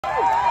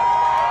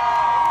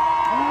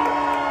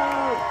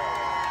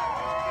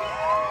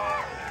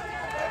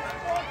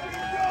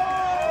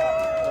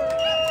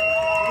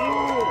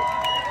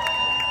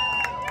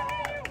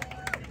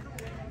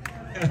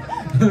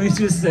me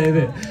just say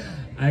that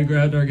I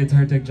grabbed our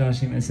guitar tech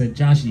Joshy and I said,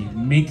 Joshy,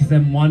 make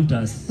them want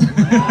us. And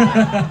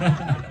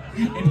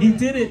he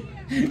did it.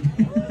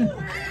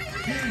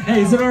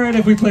 Hey, is it alright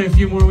if we play a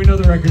few more? We know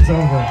the record's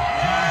over.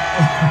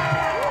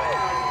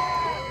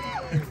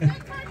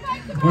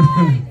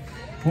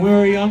 When we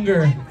were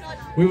younger,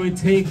 we would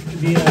take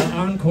the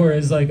encore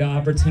as like an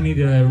opportunity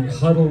to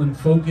huddle and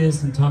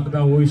focus and talk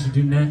about what we should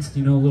do next,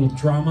 you know, a little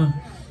drama.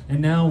 And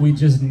now we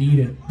just need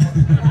it.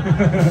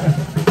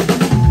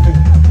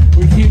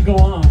 We can't go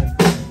on.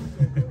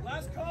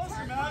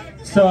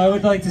 So I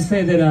would like to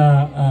say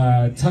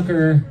that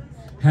Tucker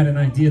had an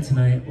idea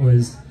tonight,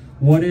 was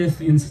what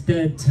if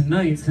instead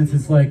tonight, since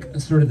it's like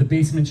sort of the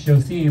basement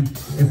show theme,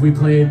 if we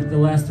played the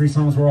last 3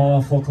 songs were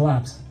all full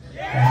collapse.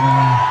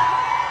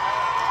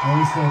 And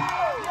we said,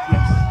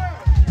 yes.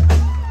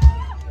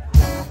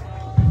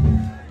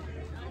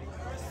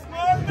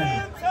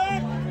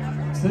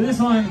 So this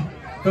one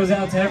goes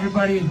out to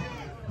everybody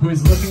who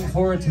is looking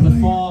forward to the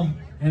fall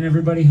and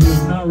everybody who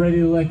is not ready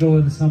to let go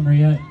of the summer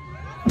yet.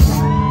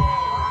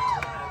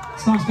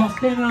 This song's called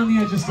Standing on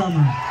the Edge of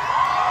Summer.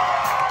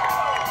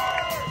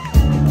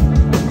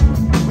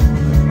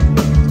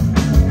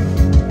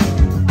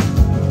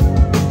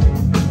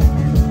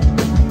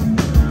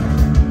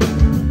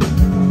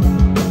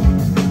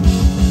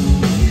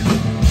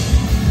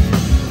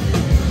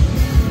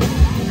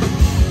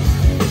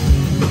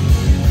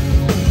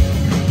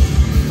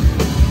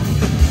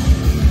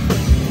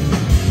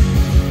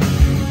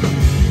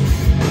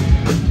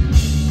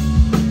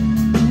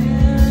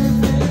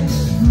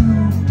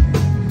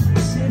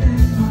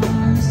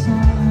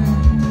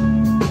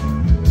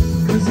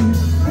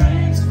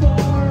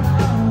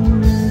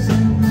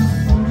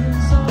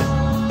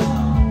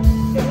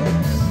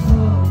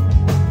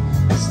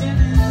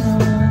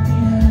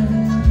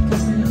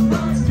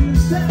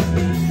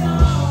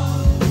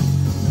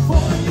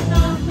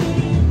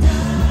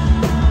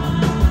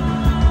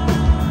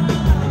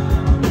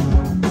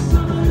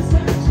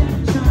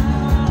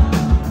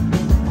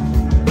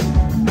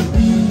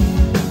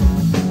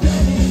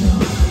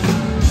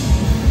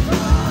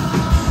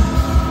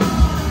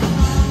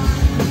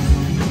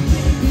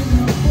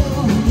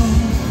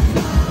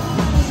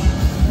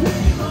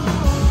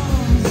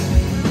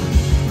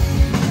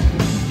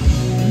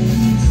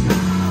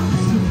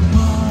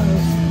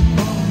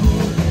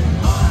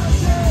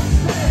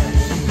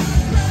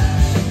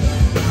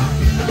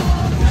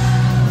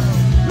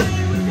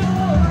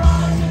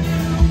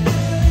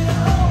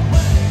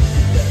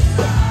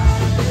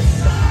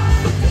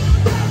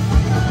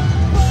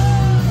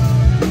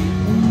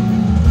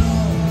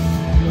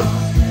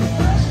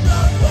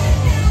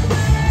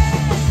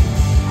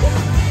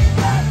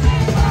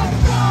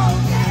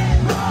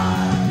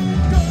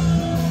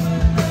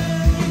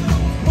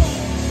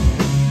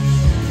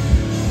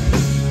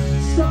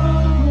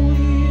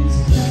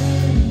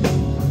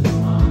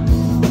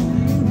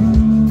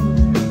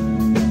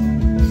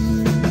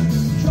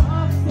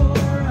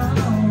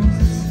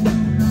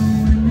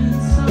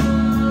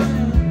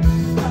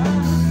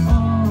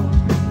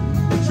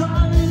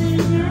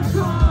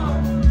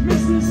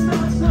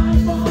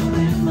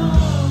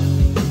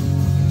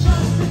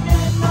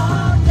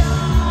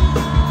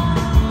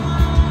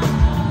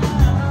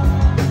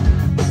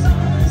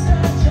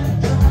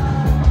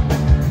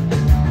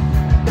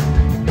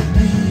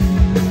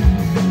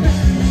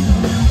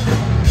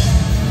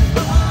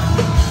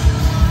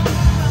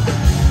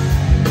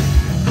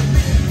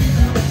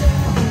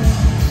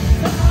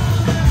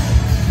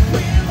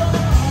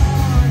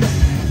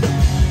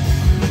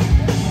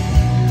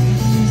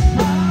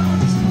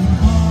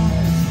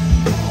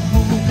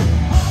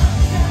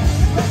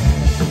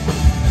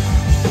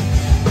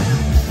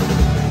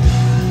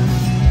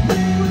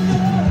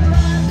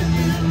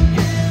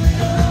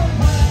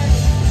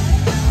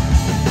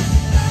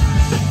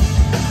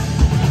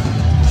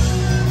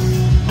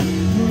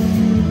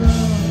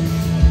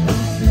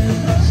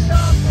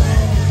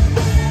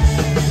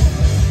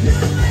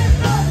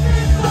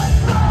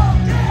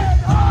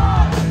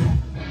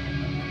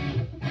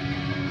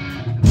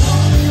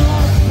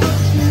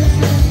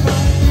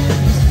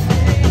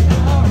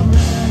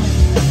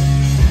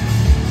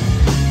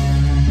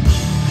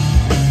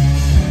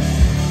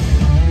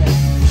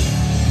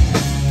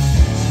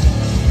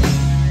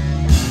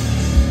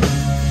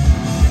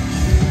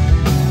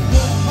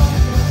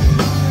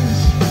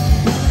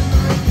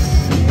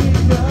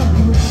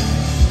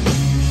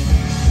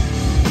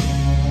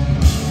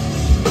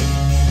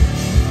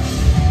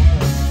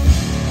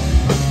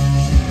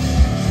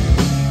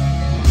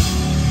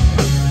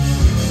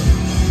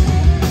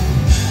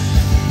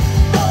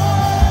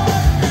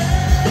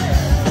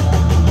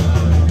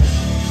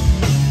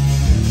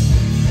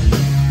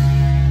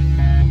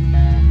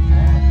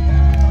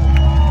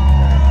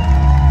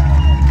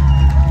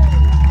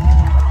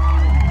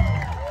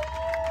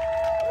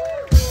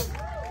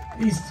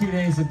 These 2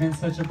 days have been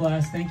such a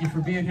blast. Thank you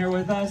for being here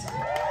with us.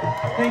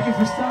 Thank you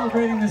for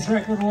celebrating this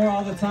record war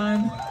all the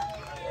time.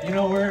 You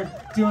know, we're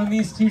doing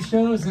these 2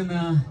 shows, and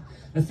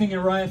a thing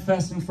at Riot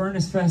Fest and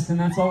Furnace Fest, and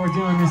that's all we're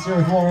doing this year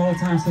with War All the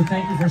Time. So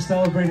thank you for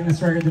celebrating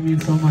this record that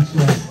means so much to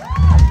us.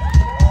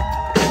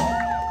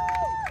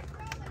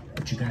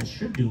 What you guys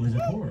should do is a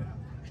tour.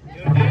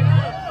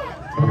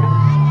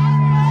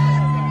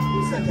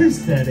 Who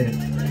said it?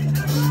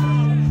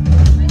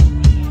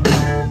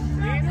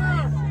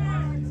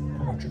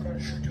 What you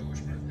guys should do is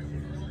a tour.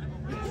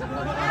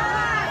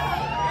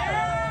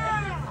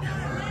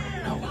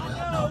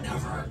 No,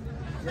 never.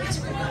 Yes,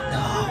 we will.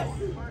 No.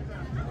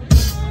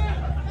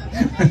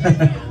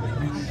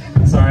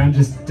 Sorry, I'm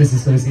just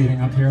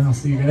disassociating up here, and I'll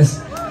see you guys.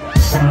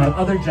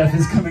 Other Jeff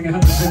is coming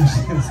out to finish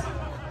this.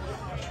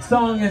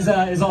 Song is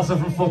also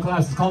from Full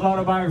Collapse. It's called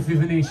Autobiography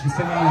of a Nation.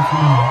 Sing along for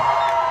me.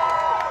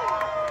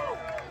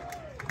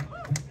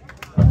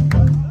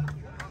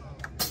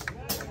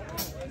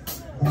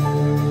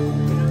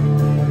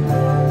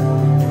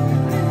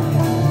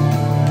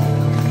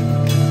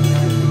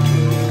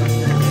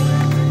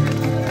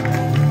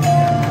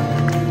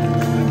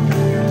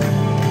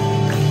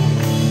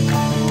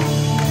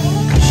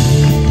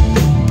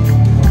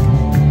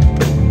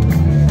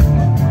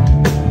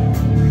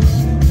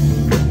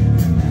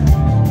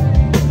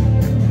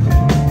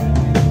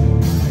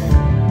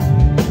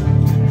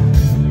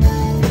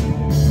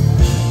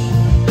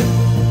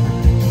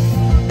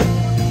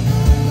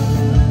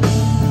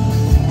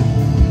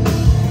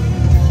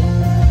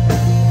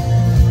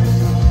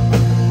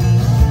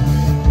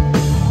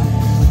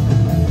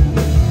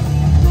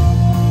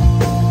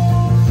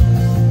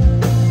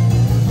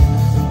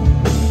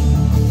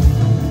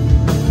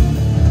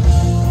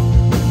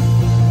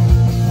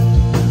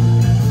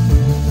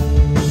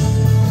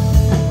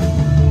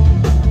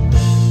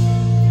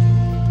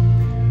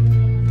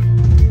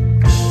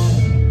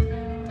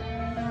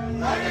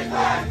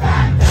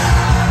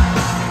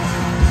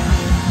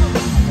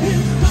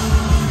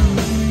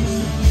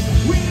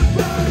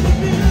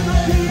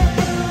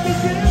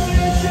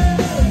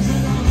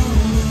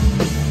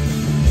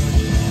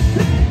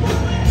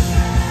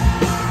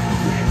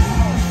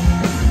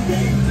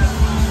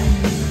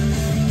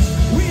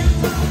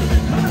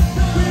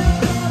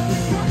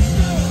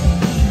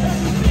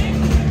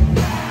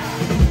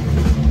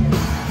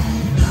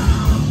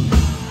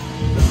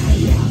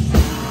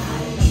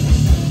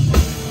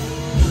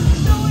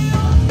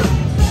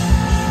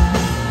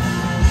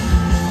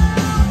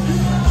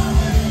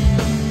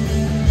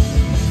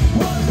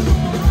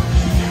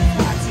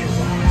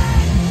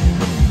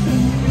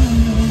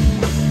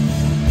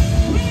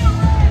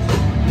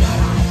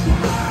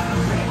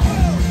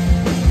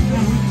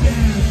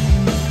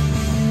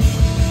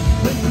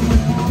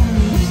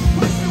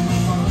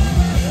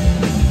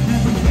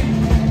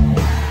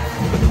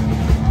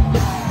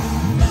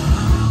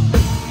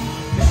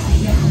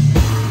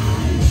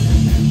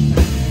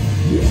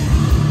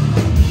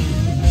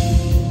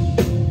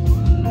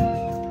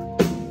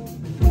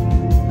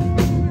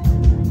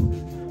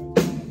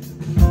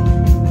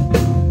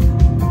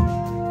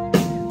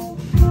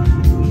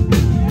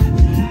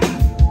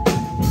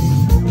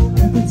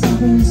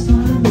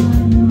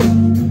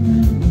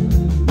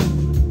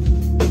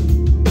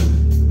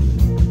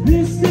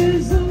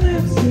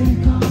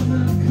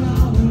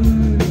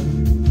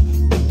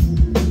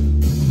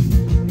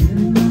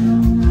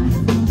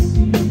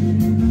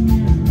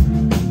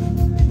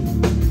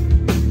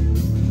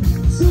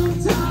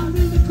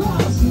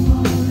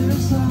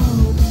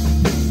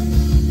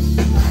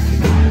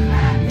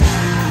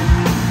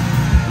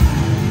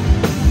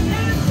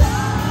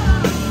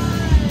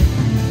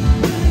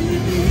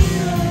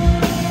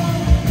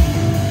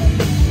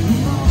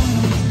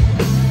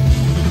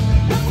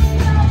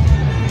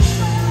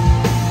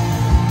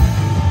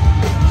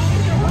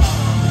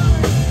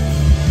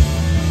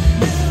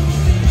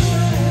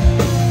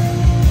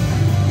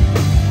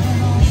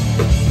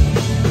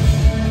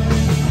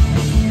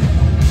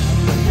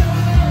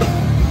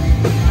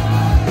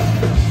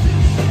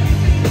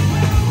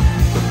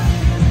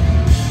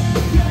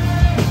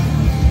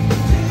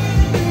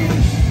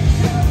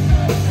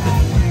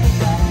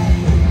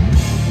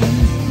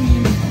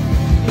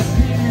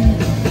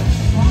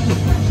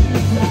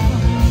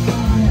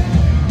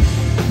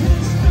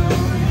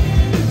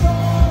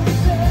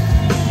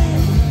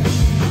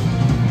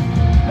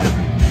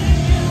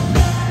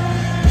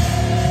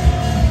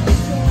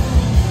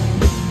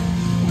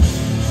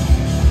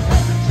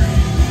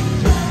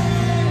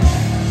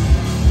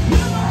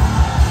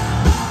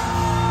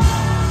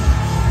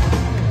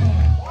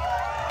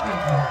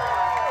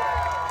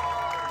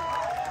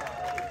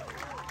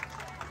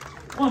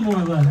 One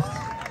more left.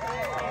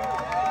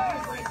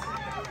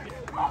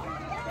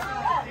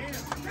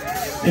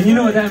 And you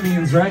know what that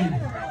means, right?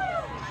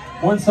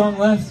 One song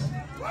left.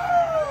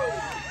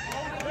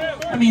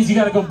 That means you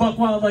gotta go buck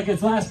wild like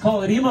it's last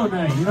call at emo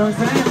night. You know what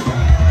I'm saying?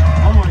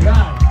 Oh my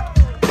God.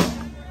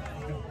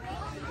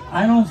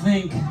 I don't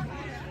think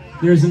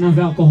there's enough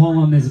alcohol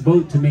on this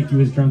boat to make you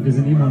as drunk as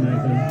an emo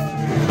night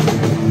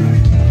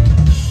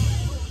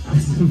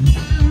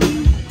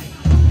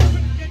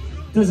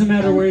though. Doesn't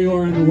matter where you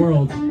are in the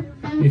world.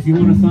 If you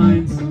want to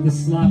find the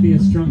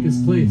sloppiest,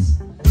 drunkest place,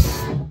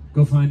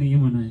 go find the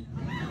emo night.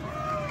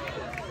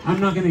 I'm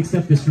not going to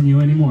accept this from you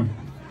anymore.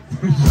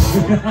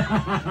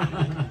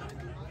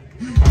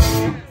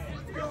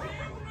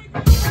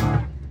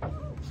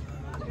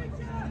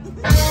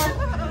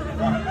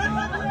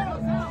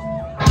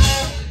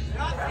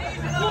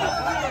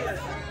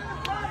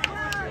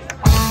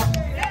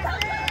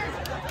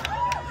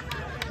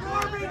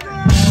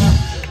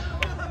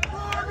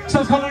 So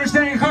it's called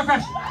Understanding a Car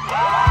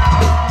Crash.